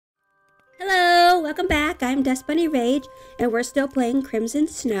Hello, welcome back. I'm Dust Bunny Rage, and we're still playing Crimson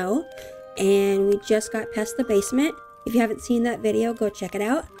Snow. And we just got past the basement. If you haven't seen that video, go check it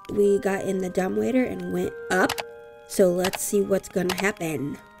out. We got in the dumbwaiter and went up. So let's see what's gonna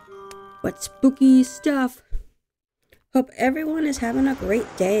happen. What spooky stuff. Hope everyone is having a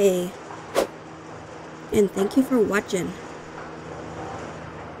great day. And thank you for watching.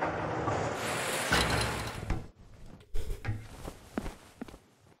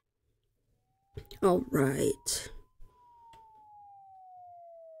 All right.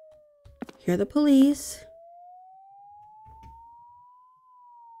 Here are the police.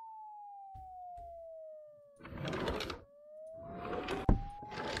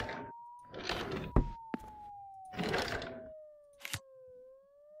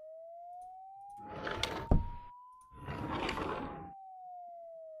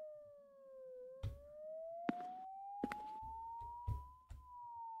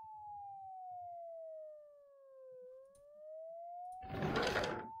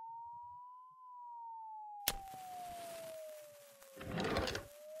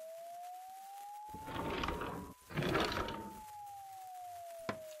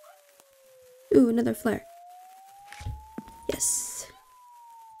 Ooh, another flare. Yes.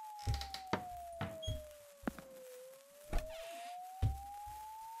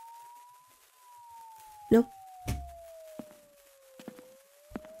 No.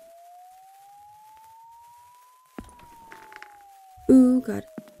 Ooh, God.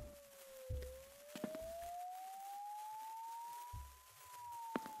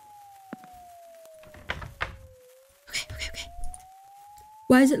 Okay.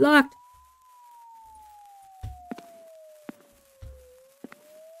 Why is it locked?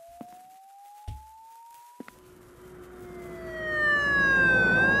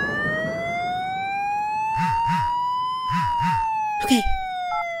 Okay.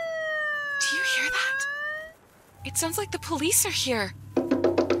 Do you hear that? It sounds like the police are here.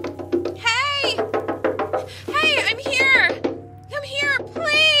 Hey! Hey, I'm here! Come here,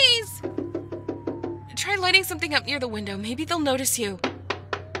 please! Try lighting something up near the window. Maybe they'll notice you.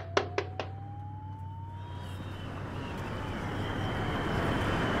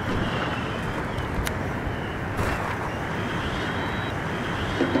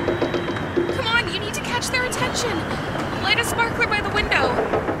 Come on, you need to catch their attention. Light a sparkler by the window.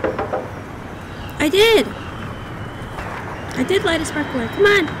 I did light a sparkler. Come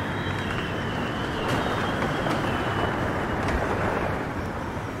on.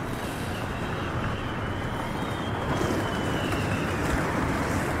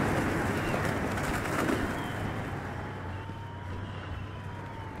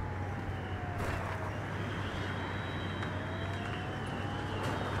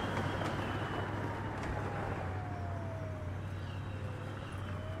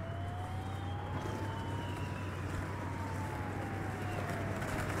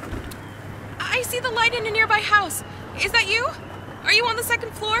 I see the light in a nearby house. Is that you? Are you on the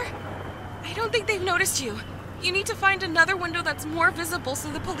second floor? I don't think they've noticed you. You need to find another window that's more visible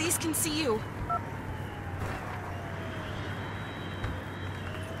so the police can see you.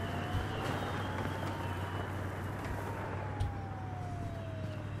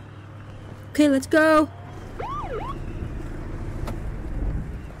 Okay, let's go.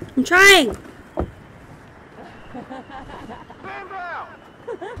 I'm trying. Stand down!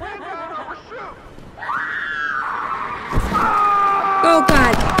 Stand down or shoot! Oh,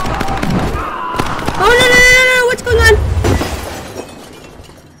 God. Oh, no. What's going on?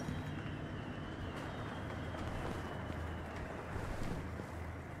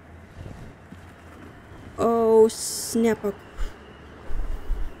 Oh, snap.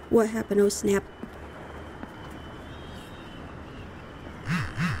 What happened? Oh, snap.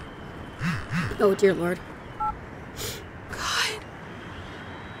 Oh, dear Lord. God.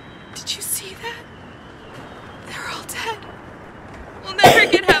 Did you see that? They're all dead. We'll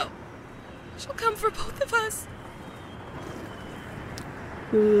never get out. She'll come for both of us.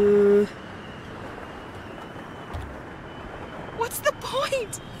 What's the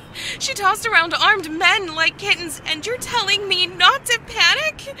point? She tossed around armed men like kittens, and you're telling me not to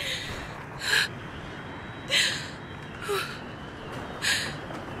panic?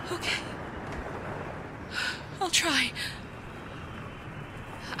 Okay. I'll try.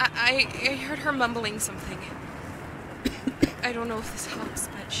 I heard her mumbling something. I don't know if this helps,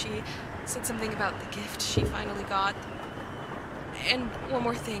 but she said something about the gift she finally got. And one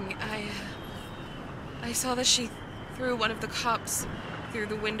more thing, I saw that she threw one of the cops through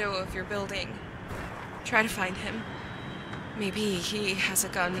the window of your building. Try to find him. Maybe he has a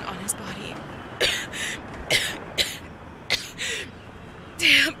gun on his body.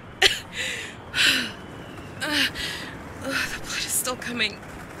 Damn. coming.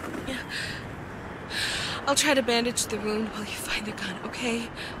 Yeah. I'll try to bandage the wound while you find the gun, okay?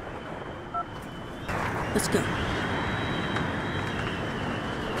 Let's go.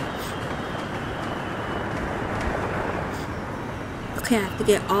 Okay, I have to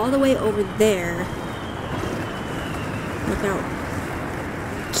get all the way over there without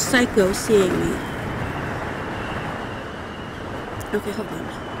Psycho seeing me. Okay, hold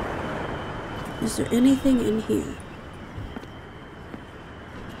on. Is there anything in here?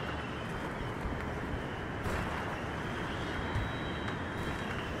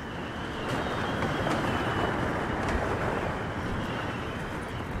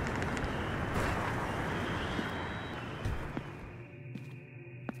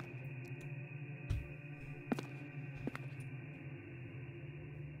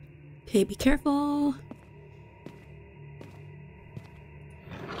 Okay, be careful.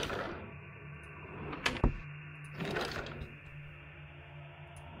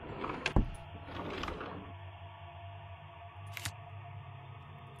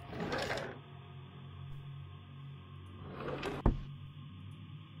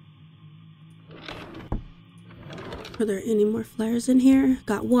 Are there any more flares in here?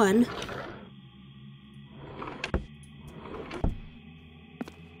 Got one.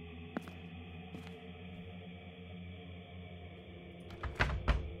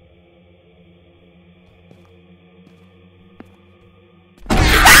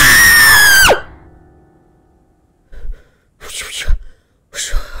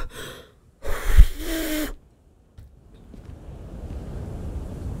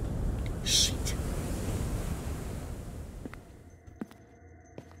 Shit.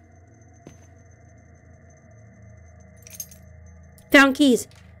 Found keys.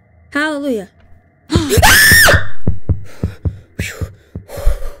 Hallelujah. Ew!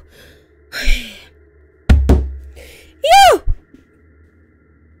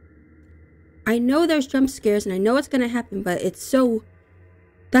 I know there's jump scares and I know it's gonna happen, but it's so...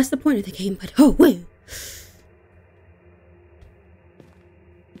 That's the point of the game, but oh, wait.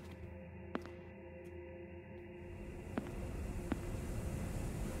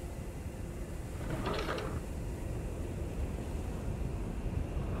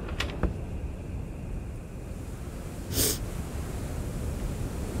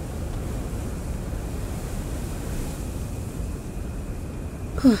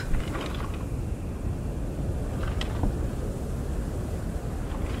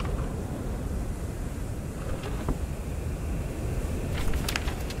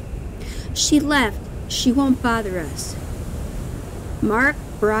 She left. She won't bother us. Mark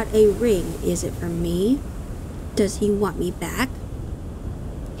brought a ring. Is it for me? Does he want me back?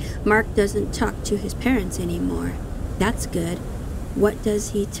 Mark doesn't talk to his parents anymore. That's good. What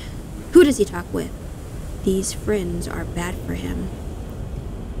does he who does he talk with? These friends are bad for him.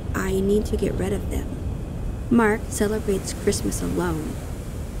 I need to get rid of them. Mark celebrates Christmas alone.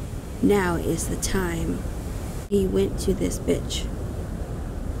 Now is the time. He went to this bitch.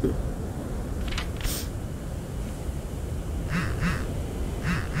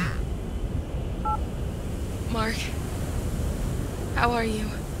 Mark, how are you?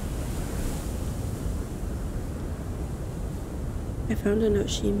 I found a note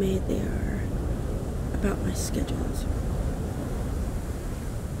she made. They are about my schedules.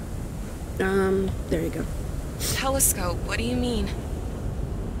 There you go. Telescope, what do you mean?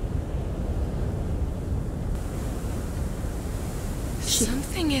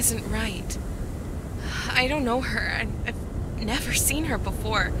 Something isn't right. I don't know her. I've never seen her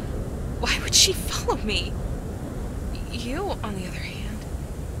before. Why would she follow me? You, on the other hand...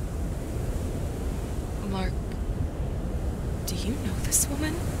 Mark, do you know this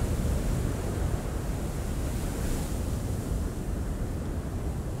woman?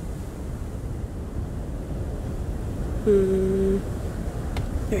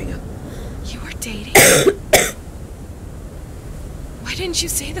 There you go. You were dating? Why didn't you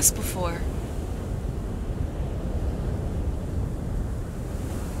say this before?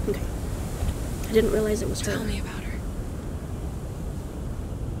 Okay. I didn't realize it was her. Tell me about her.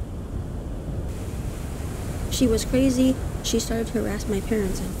 She was crazy. She started to harass my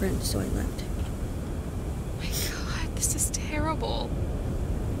parents and friends, so I left. My God, this is terrible.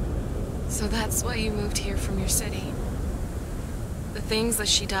 So that's why you moved here from your city. The things that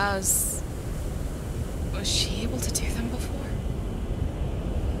she does, was she able to do them before?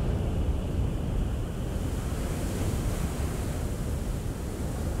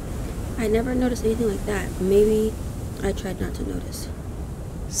 I never noticed anything like that. Maybe I tried not to notice.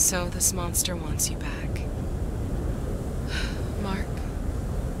 So this monster wants you back. Mark,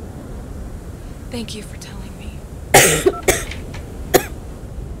 thank you for telling me.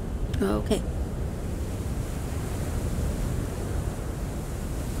 Okay.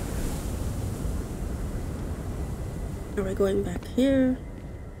 Are we going back here?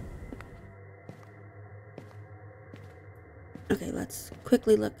 Okay, let's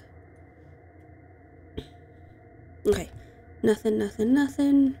quickly look. Okay. Nothing, nothing,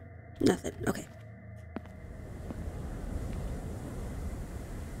 nothing. Nothing. Okay.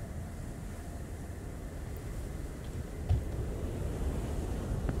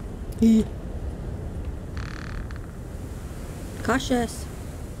 Cautious.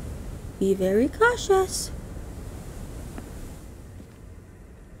 Be very cautious.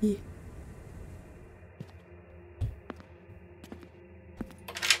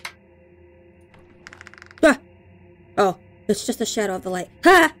 Ah! Oh, it's just a shadow of the light.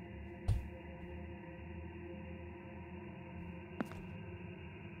 Ha!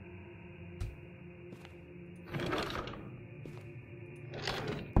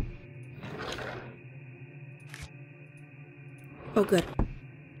 Oh, good.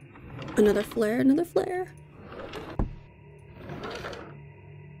 Another flare, another flare.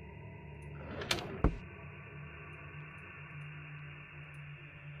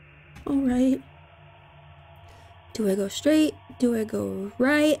 All right. Do I go straight? Do I go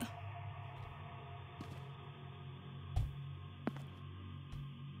right?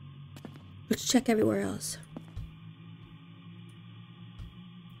 Let's check everywhere else.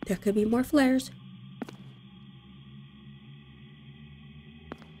 There could be more flares.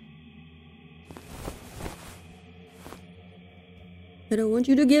 I don't want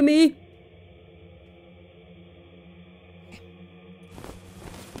you to get me.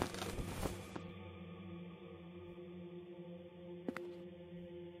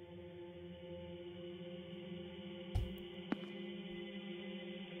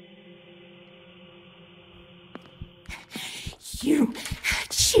 You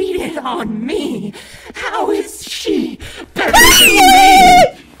cheated on me! How is she better than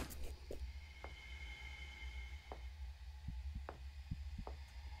me?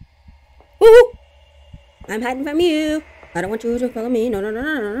 Ooh! I'm hiding from you. I don't want you to follow me. No, no, no,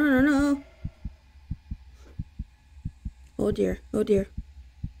 no, no, no, no, no. Oh dear. Oh dear.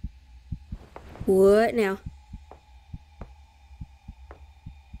 What now?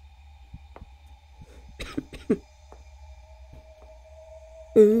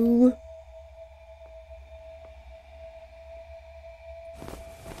 Ooh.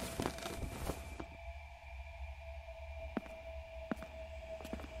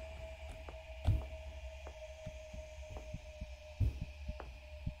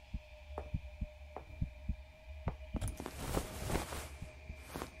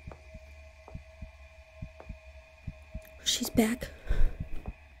 She's back.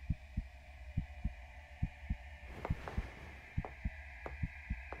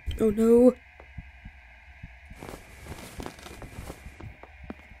 Oh no.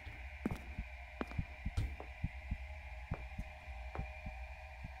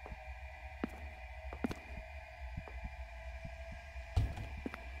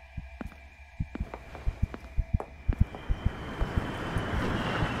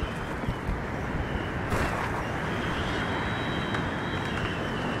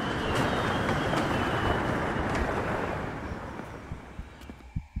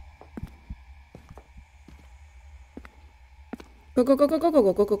 Go, go, go, go, go,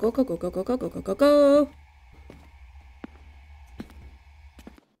 go, go, go, go, go, go, go, go, go, go, go, go, go.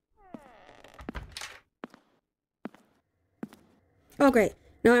 Oh, great.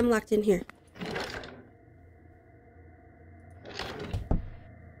 Now I'm locked in here.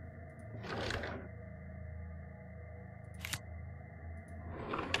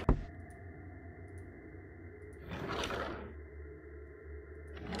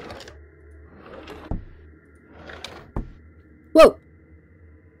 Whoa!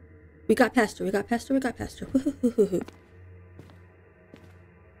 We got past her, we got past her, we got past her. Woo-hoo-hoo-hoo-hoo.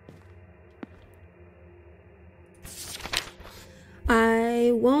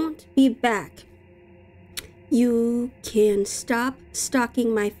 I won't be back. You can stop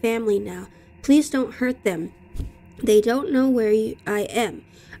stalking my family now. Please don't hurt them. They don't know where I am.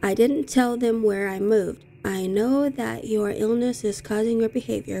 I didn't tell them where I moved. I know that your illness is causing your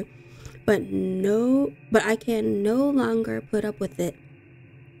behavior, but I can no longer put up with it.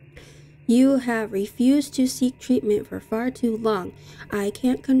 You have refused to seek treatment for far too long. I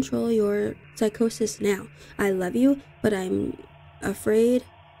can't control your psychosis now. I love you, but I'm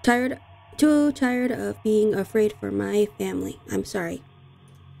too tired of being afraid for my family. I'm sorry.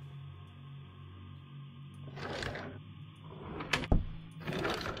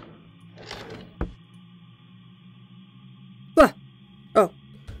 Ah! Oh,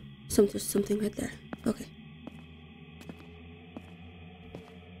 Something right there. Okay.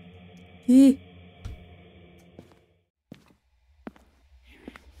 Hey.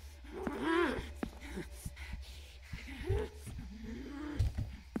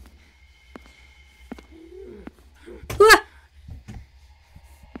 Ah!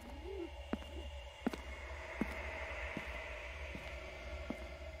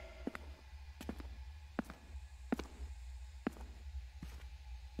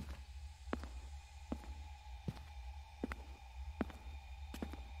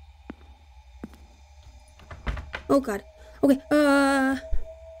 Oh god. Okay,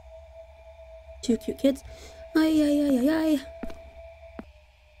 two cute kids. Ay, ay, ay, ay, ay.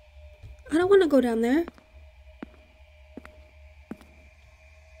 I don't want to go down there.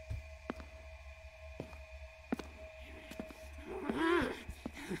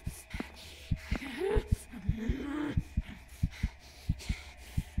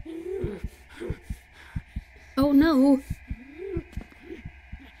 Oh no.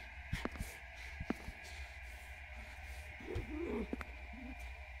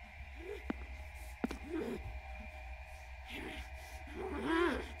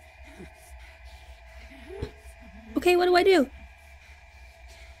 Okay, what do I do?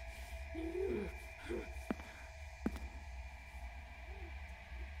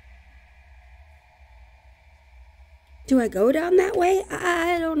 Do I go down that way?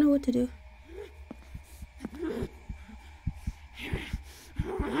 I don't know what to do.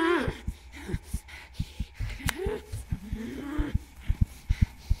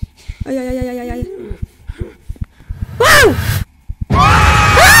 Ay, ay, ay, ay, ay, ay. Whoa!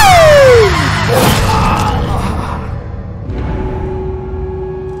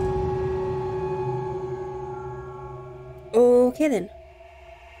 Okay then.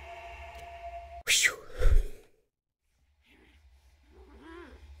 Whew.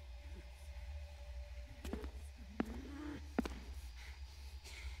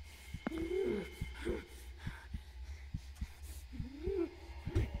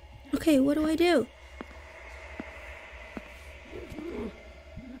 Okay, what do I do?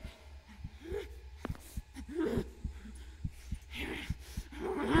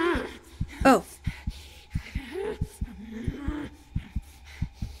 Oh.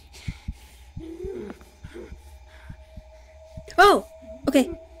 Oh, okay.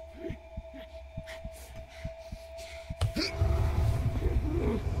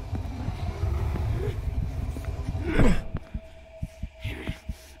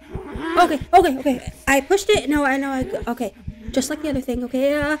 Okay. I pushed it. No, I know. Okay. Just like the other thing.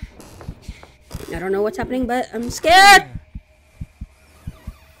 Okay. I don't know what's happening, but I'm scared.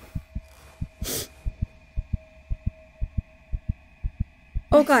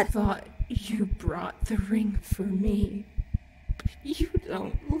 Oh God. I thought you brought the ring for me. You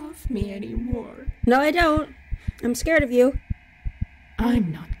don't love me anymore. No, I don't. I'm scared of you.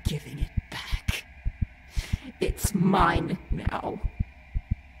 I'm not giving it back. It's mine now.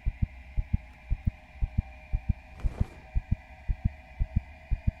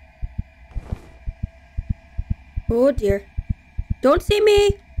 Oh dear. Don't see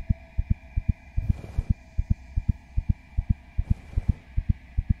me.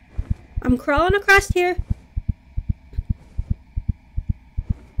 I'm crawling across here.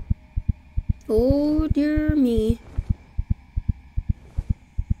 Oh dear me.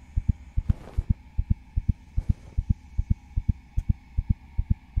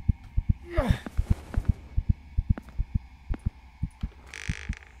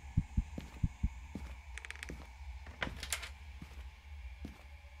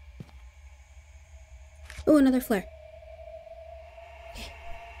 Oh, another flare.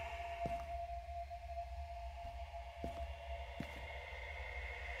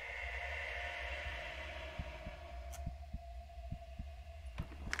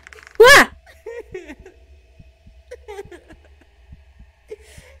 Wah!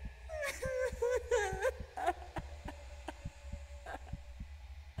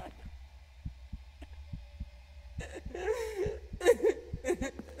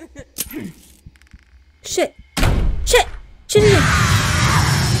 Shit! Shit! Shit!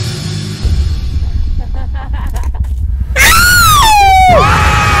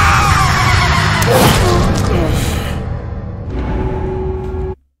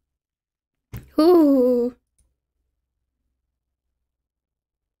 Ooh.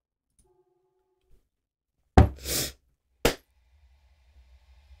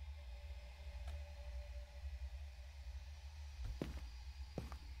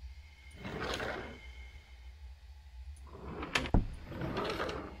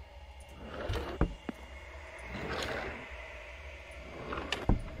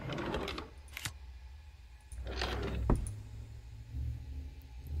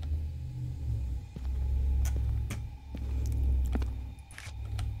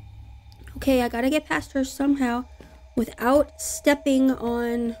 Okay, I gotta get past her somehow without stepping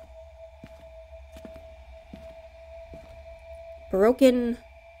on broken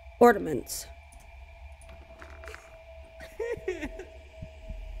ornaments.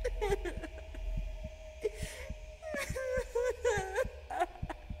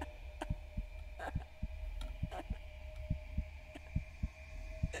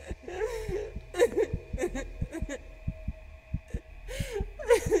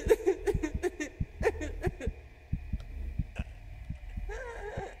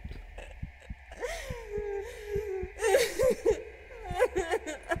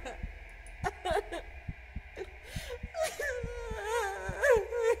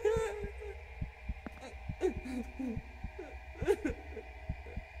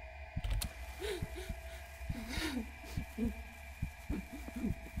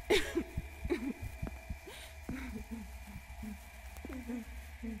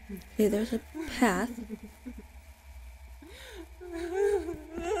 Okay, there's a path.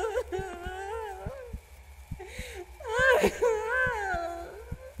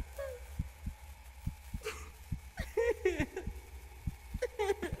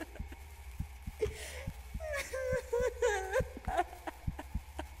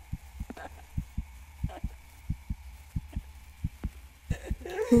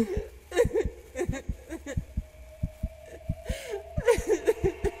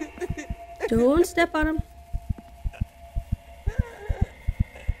 Don't step on him.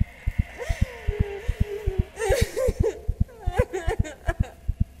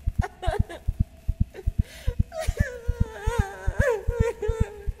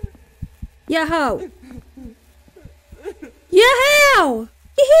 Yahoo! Yahoo!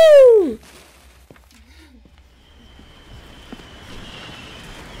 Yahoo!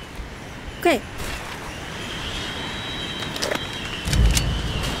 Okay.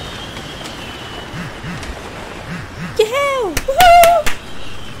 Yahoo! Woohoo!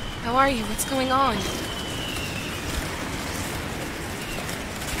 How are you? What's going on?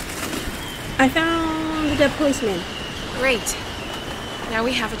 I found the dead policeman. Great. Now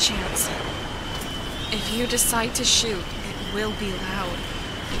we have a chance. If you decide to shoot, it will be loud.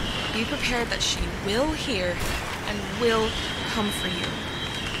 Be prepared that she will hear and will come for you.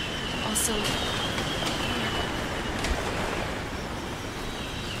 Also, do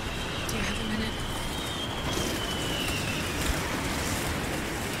you have a minute?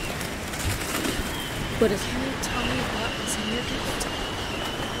 What is Can you tell me what was in your gift?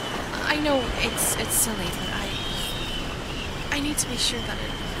 I know it's silly, but I need to be sure that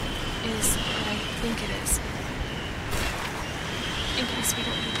it is what I think it is. In case we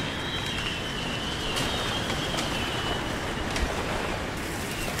don't need it.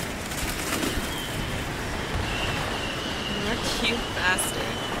 You're a cute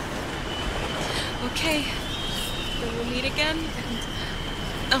bastard. Okay, then we'll meet again,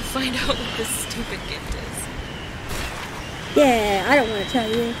 and I'll find out what this stupid gift is. Yeah, I don't want to tell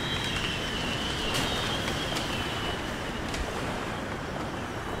you.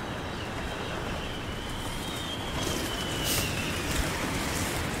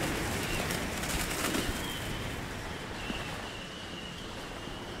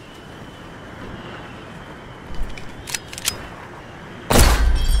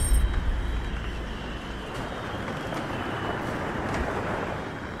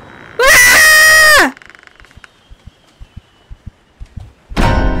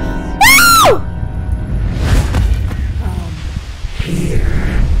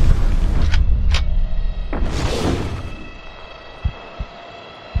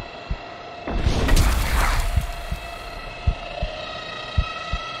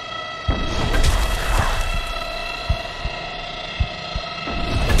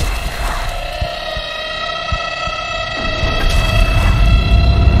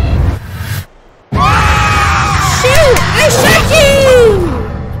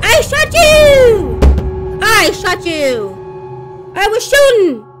 I was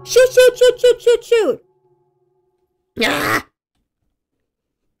shooting! Shoot! Ah!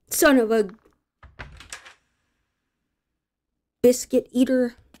 Son of a biscuit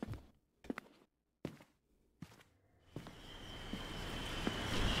eater.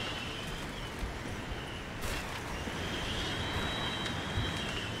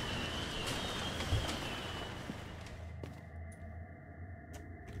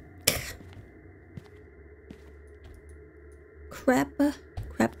 Crap.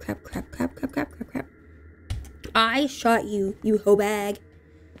 I shot you, you hoe bag.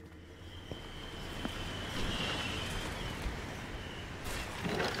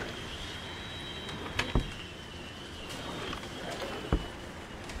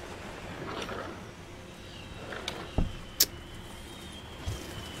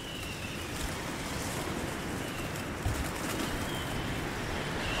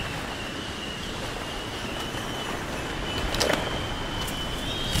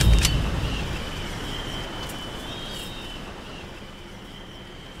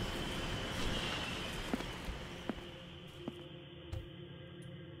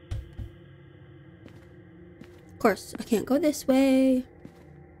 course, I can't go this way.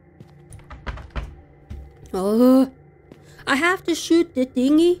 Oh, I have to shoot the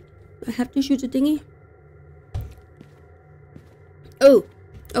thingy. I have to shoot the thingy. Oh,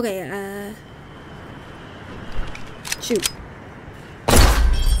 okay, shoot.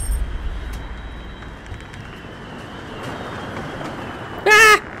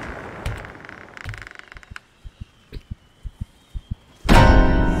 Ah!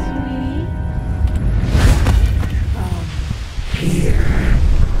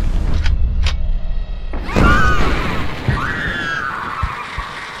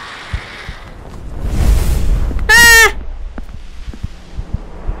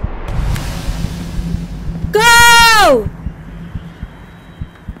 Go!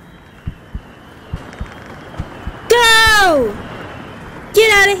 Go!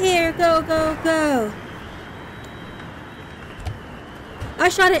 Get out of here! Go, go, go! I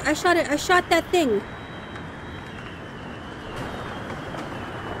shot it! I shot it! I shot that thing!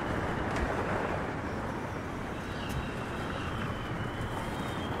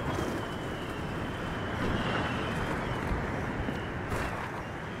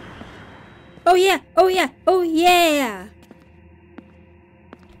 Oh yeah! Oh yeah! Oh yeah!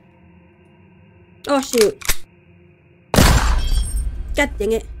 Oh shoot! God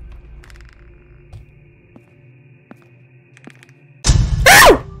dang it!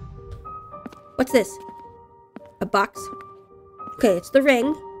 Ow! What's this? A box? Okay, it's the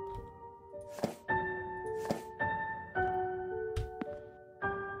ring.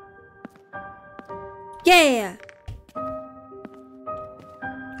 Yeah!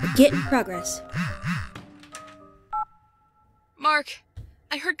 Get in progress. Mark,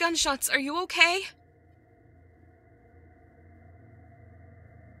 I heard gunshots. Are you okay?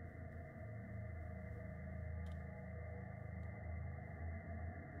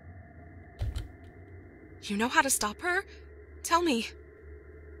 You know how to stop her? Tell me.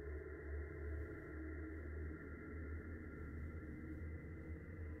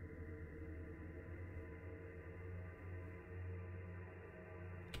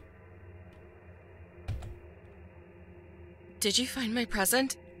 Did you find my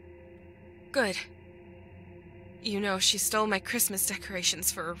present? Good. You know, she stole my Christmas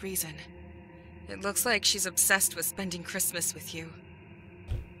decorations for a reason. It looks like she's obsessed with spending Christmas with you.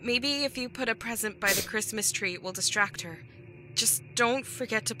 Maybe if you put a present by the Christmas tree, it will distract her. Just don't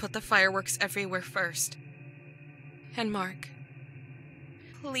forget to put the fireworks everywhere first. And Mark,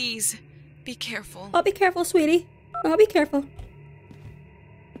 please be careful. I'll be careful, sweetie. I'll be careful.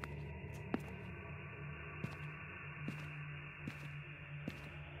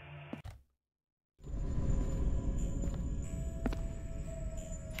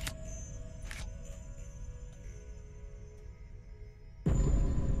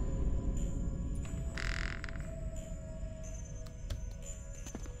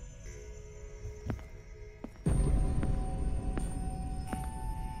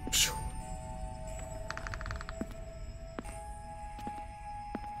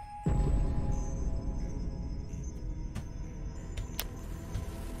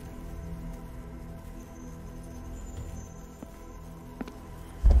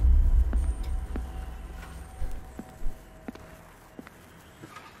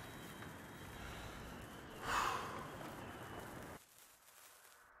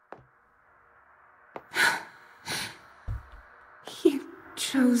 You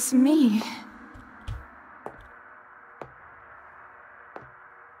chose me.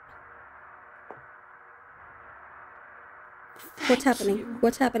 What's happening?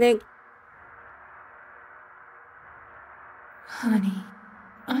 What's happening? Honey,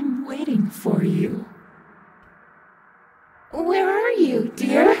 I'm waiting for you. Where are you,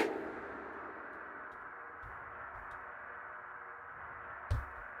 dear?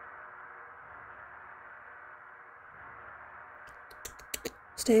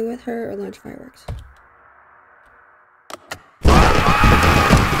 Stay with her or launch fireworks.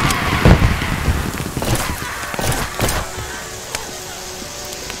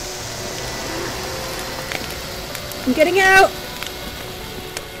 I'm getting out!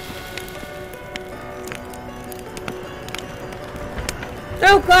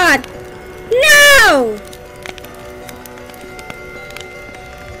 Oh God! No!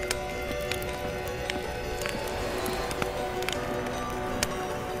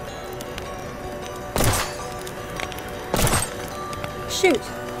 Shoot!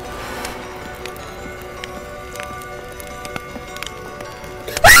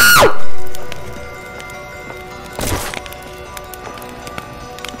 Ah!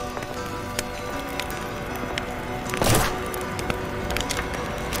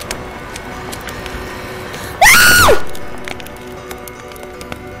 Ah!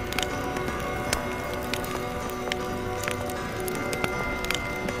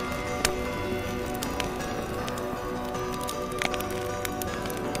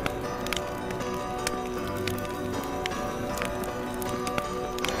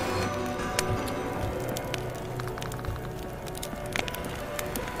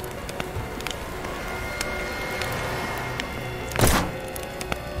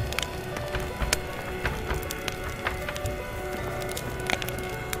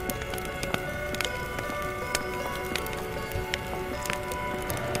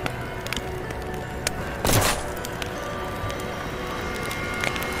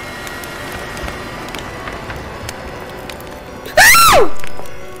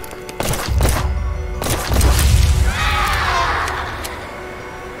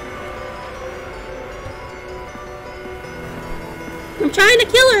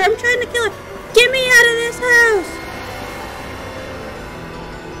 I'm trying to kill her. Get me out of this house.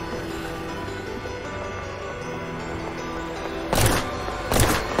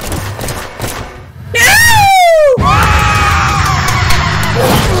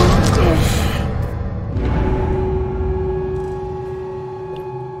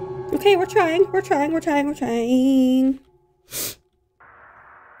 Okay, we're trying.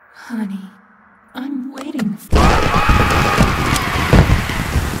 Honey, I'm waiting for you.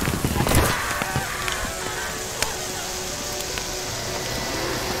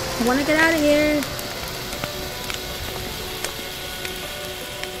 I want to get out of here.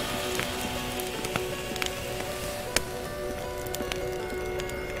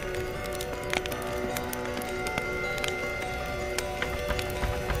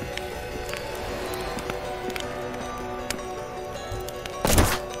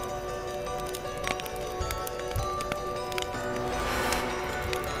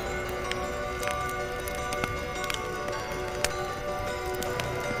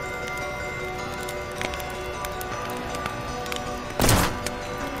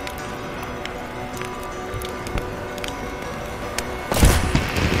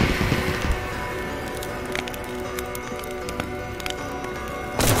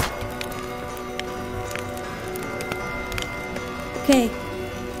 Okay.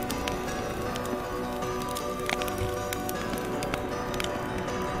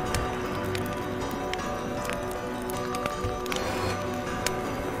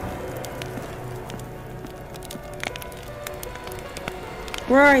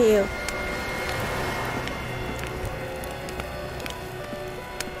 Where are you?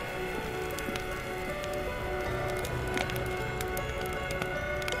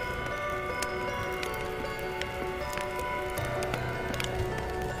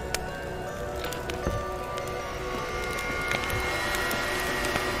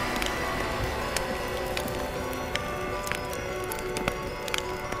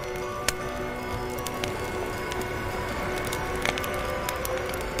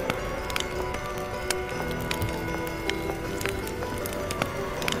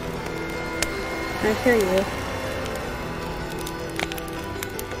 I hear you.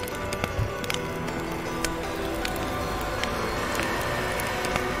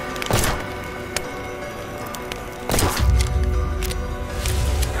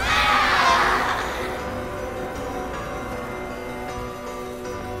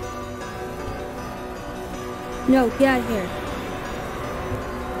 No, get out of here.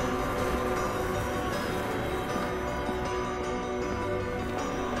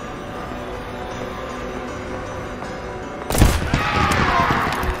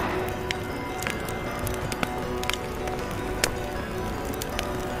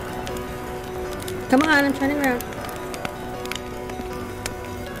 Come on, I'm turning around.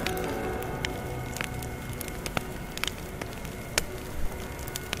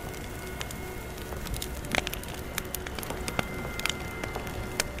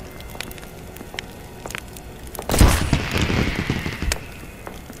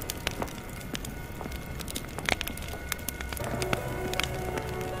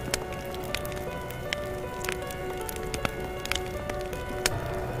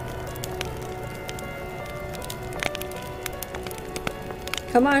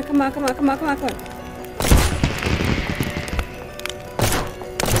 Come on, come on, come on, come on, come on, come on.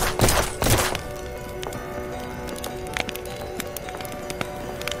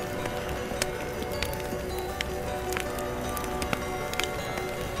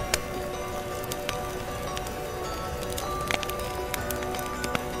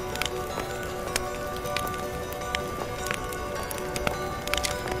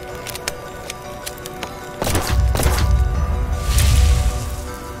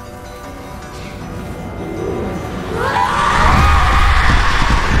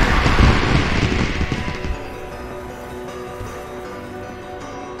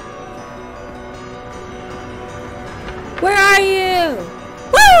 Where are you?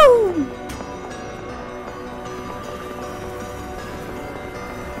 Woo!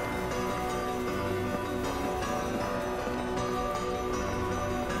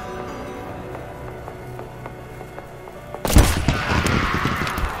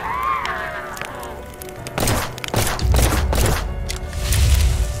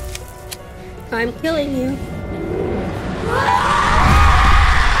 I'm killing you.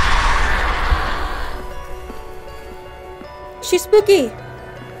 She's spooky.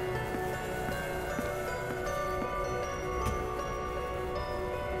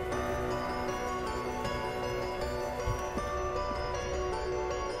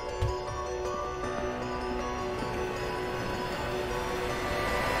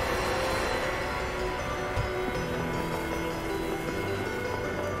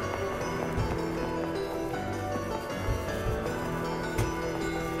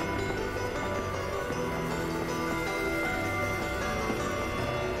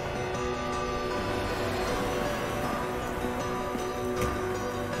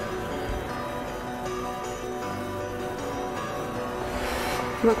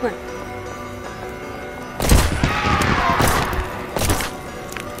 Come on, come on.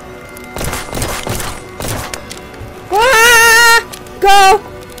 Ah! Go!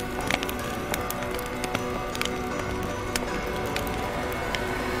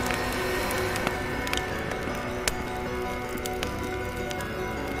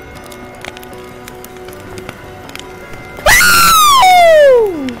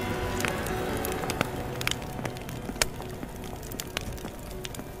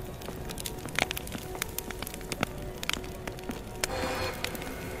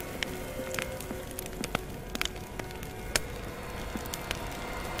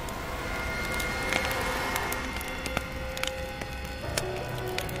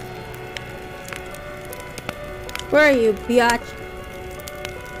 Where are you, biatch?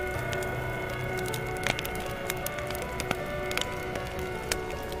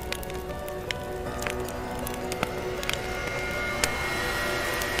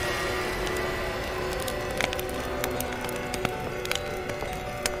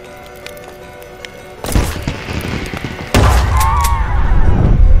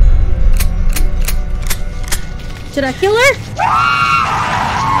 Should I kill her?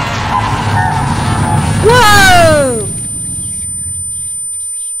 Whoa!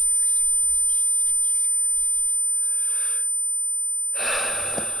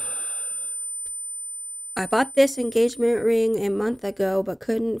 I bought this engagement ring a month ago, but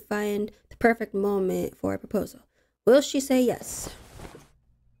couldn't find the perfect moment for a proposal. Will she say yes?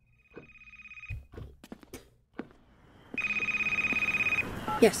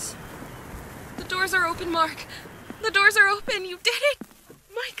 Yes. The doors are open, Mark. The doors are open. You did it.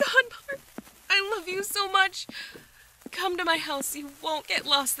 My God, Mark. I love you so much. Come to my house. You won't get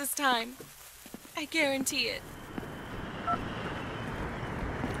lost this time. I guarantee it.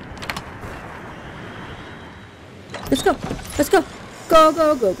 Let's go. Let's go. Go,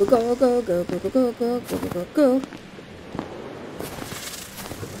 go, go, go, go, go, go, go, go, go, go, go, go, go, go.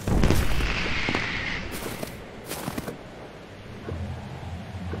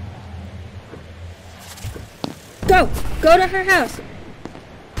 Go! Go to her house!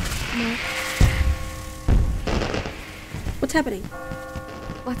 Mark, What's happening?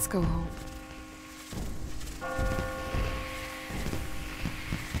 let's go home.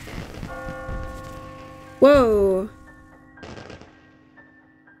 Whoa!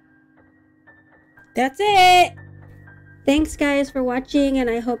 That's it! Thanks guys for watching, and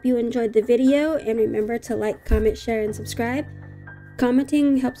I hope you enjoyed the video, and remember to like, comment, share, and subscribe.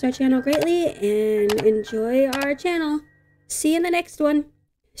 Commenting helps our channel greatly, and enjoy our channel. See you in the next one.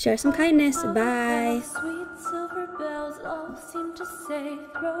 Share some kindness. Bye. Sweet silver bells all seem to say,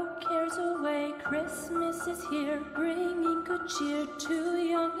 throw cares away, Christmas is here, bringing good cheer to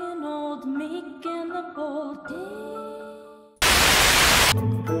young and old, meek and the bold.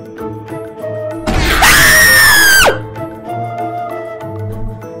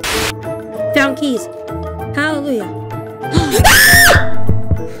 Found keys. Hallelujah. Ah!